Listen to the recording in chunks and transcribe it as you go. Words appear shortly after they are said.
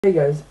Hey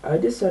guys, I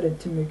decided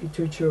to make a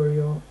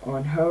tutorial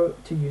on how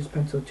to use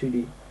Pencil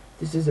 2D.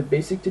 This is a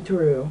basic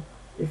tutorial.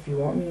 If you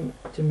want me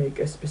to make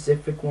a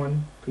specific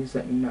one, please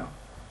let me know.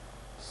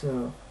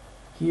 So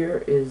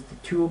here is the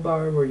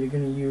toolbar where you're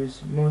going to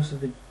use most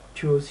of the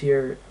tools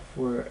here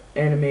for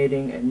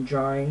animating and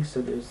drawing.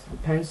 So there's the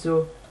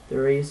pencil, the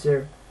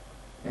eraser,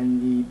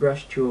 and the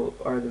brush tool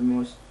are the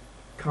most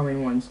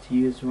common ones to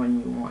use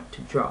when you want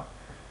to draw.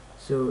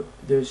 So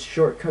there's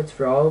shortcuts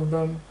for all of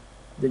them.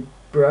 The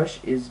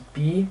brush is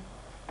B,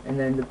 and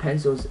then the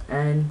pencil is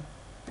N,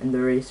 and the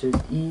eraser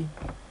is E.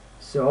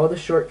 So all the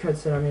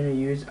shortcuts that I'm going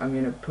to use, I'm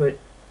going to put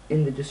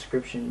in the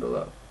description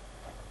below.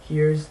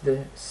 Here's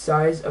the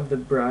size of the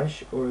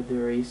brush or the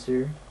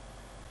eraser.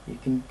 You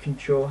can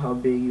control how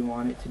big you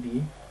want it to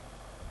be.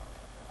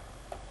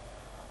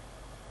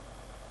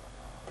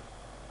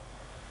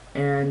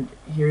 And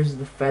here's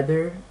the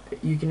feather.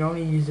 You can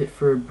only use it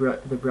for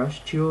the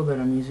brush tool that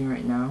I'm using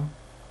right now.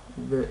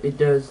 It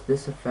does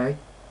this effect.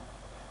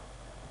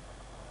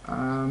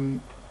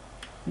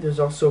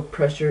 There's also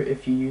pressure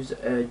if you use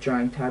a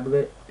drawing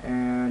tablet,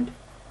 and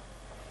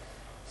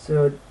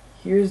so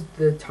here's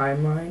the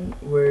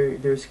timeline where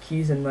there's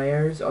keys and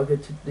layers. I'll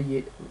get to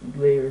the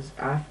layers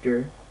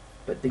after,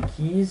 but the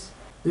keys,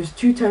 there's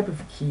two types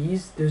of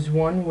keys. There's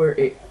one where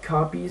it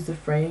copies the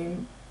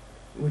frame,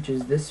 which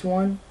is this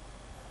one,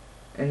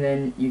 and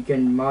then you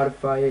can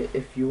modify it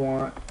if you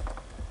want,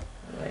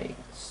 like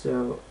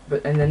so.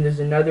 And then there's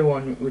another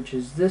one which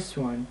is this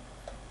one,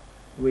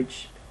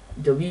 which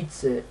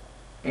deletes it.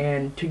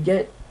 And to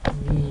get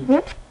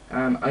the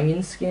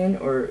onion skin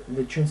or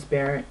the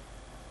transparent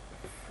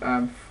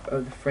of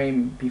the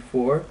frame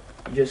before,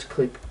 you just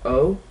click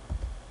O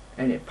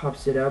and it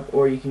pops it up,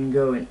 or you can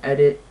go and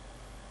edit,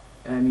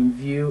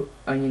 view,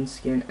 onion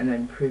skin, and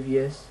then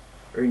previous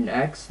or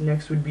next.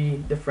 Next would be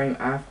the frame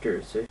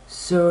after.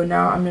 So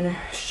now I'm going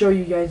to show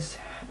you guys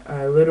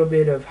a little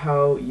bit of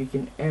how you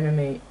can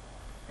animate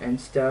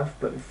and stuff,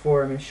 but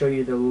before I'm going to show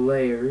you the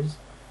layers.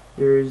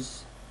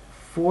 There's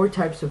 4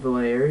 types of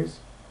layers.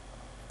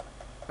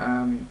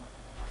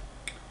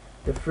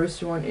 The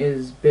first one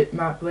is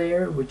bitmap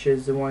layer, which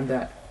is the one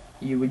that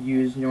you would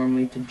use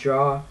normally to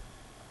draw.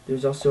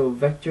 There's also a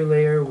vector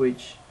layer,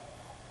 which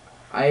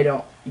I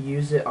don't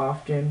use it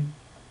often.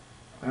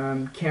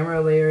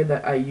 Camera layer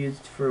that I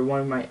used for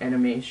one of my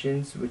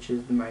animations, which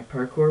is my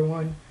parkour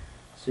one.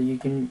 So you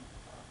can,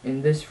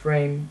 in this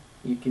frame,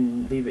 you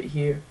can leave it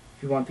here.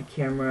 If you want the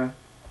camera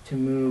to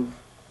move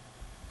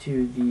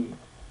to the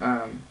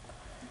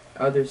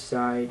other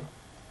side,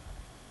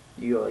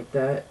 you go like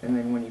that, and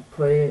then when you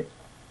play it,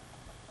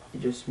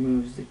 it just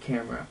moves the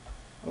camera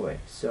away.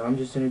 So I'm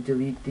just going to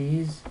delete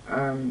these.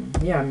 I'm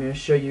going to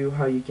show you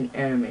how you can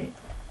animate.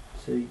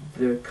 So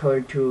the color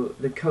tool,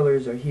 the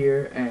colors are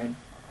here, and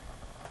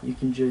you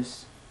can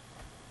just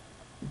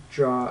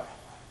draw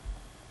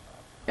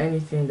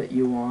anything that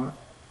you want.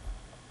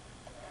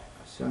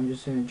 So I'm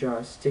just going to draw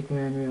a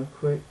stickman real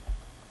quick.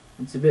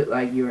 It's a bit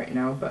laggy right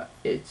now, but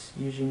it's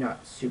usually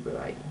not super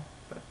laggy.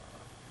 But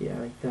yeah,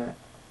 like that.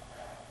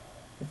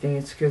 I think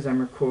it's because I'm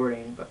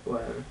recording, but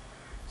whatever.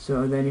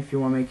 So then if you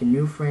want to make a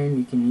new frame,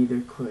 you can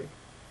either click,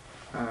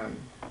 I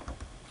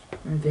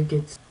think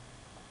it's,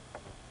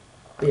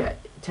 yeah,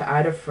 to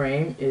add a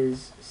frame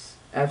is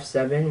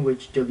F7,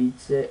 which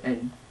deletes it,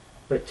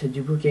 but to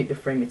duplicate the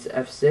frame it's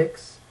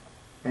F6,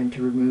 and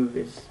to remove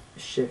is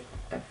Shift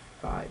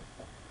F5.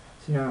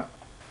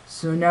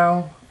 So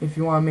now if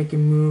you want to make a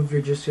move,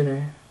 you're just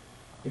gonna,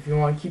 if you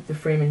want to keep the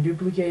frame and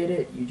duplicate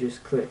it, you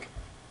just click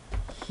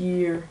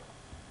here.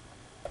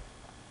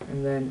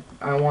 And then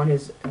I want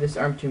this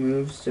arm to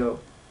move,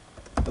 so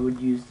I would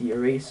use the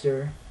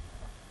eraser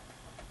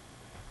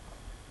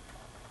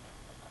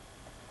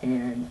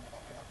and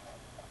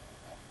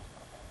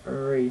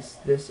erase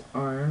this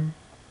arm.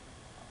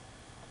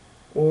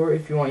 Or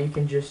if you want, you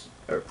can just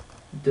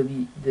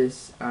delete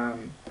this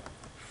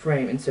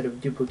frame instead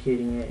of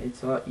duplicating it.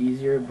 It's a lot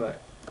easier,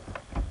 but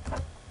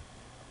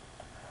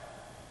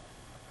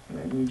and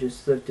then you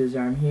just lift his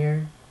arm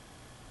here.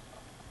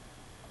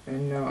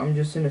 And now I'm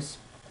just gonna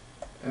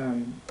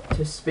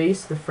to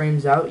space the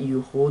frames out,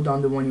 you hold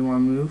on the one you want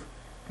to move,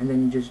 and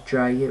then you just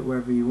drag it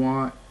wherever you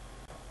want.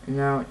 And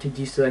now to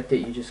deselect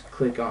it, you just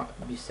click on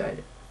beside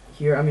it.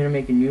 Here I'm going to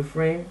make a new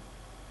frame,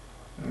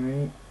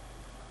 alright,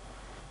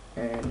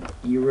 and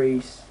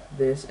erase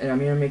this, and I'm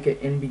going to make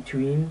it in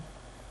between,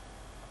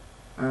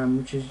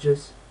 which is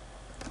just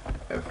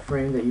a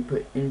frame that you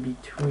put in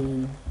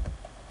between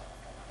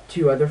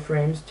 2 other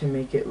frames to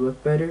make it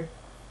look better,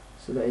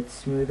 so that it's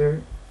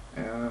smoother.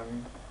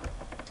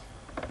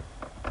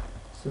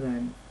 So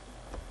then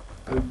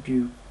I would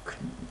do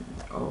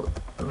Alt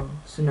O.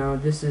 So now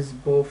this is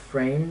both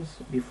frames,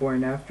 before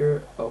and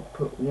after. I'll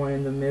put one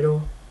in the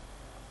middle.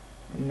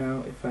 And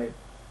now if I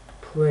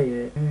play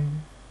it,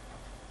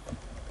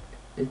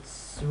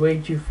 it's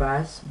way too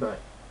fast, but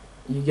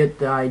you get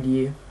the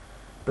idea.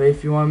 But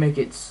if you want to make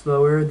it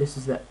slower, this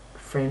is the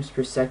frames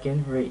per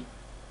second right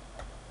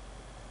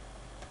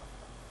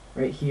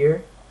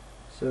here.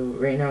 So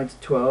right now it's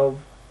 12.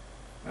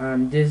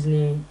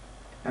 Disney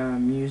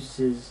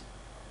uses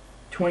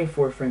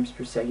 24 frames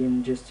per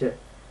second, just to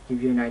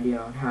give you an idea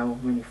on how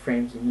many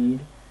frames you need.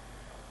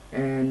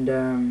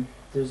 And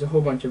there's a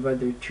whole bunch of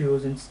other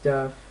tools and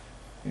stuff.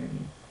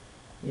 And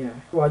yeah,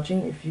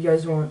 watching. If you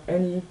guys want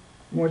any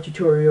more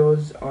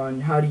tutorials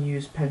on how to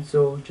use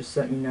pencil, just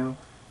let me know.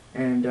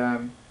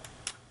 And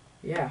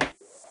yeah.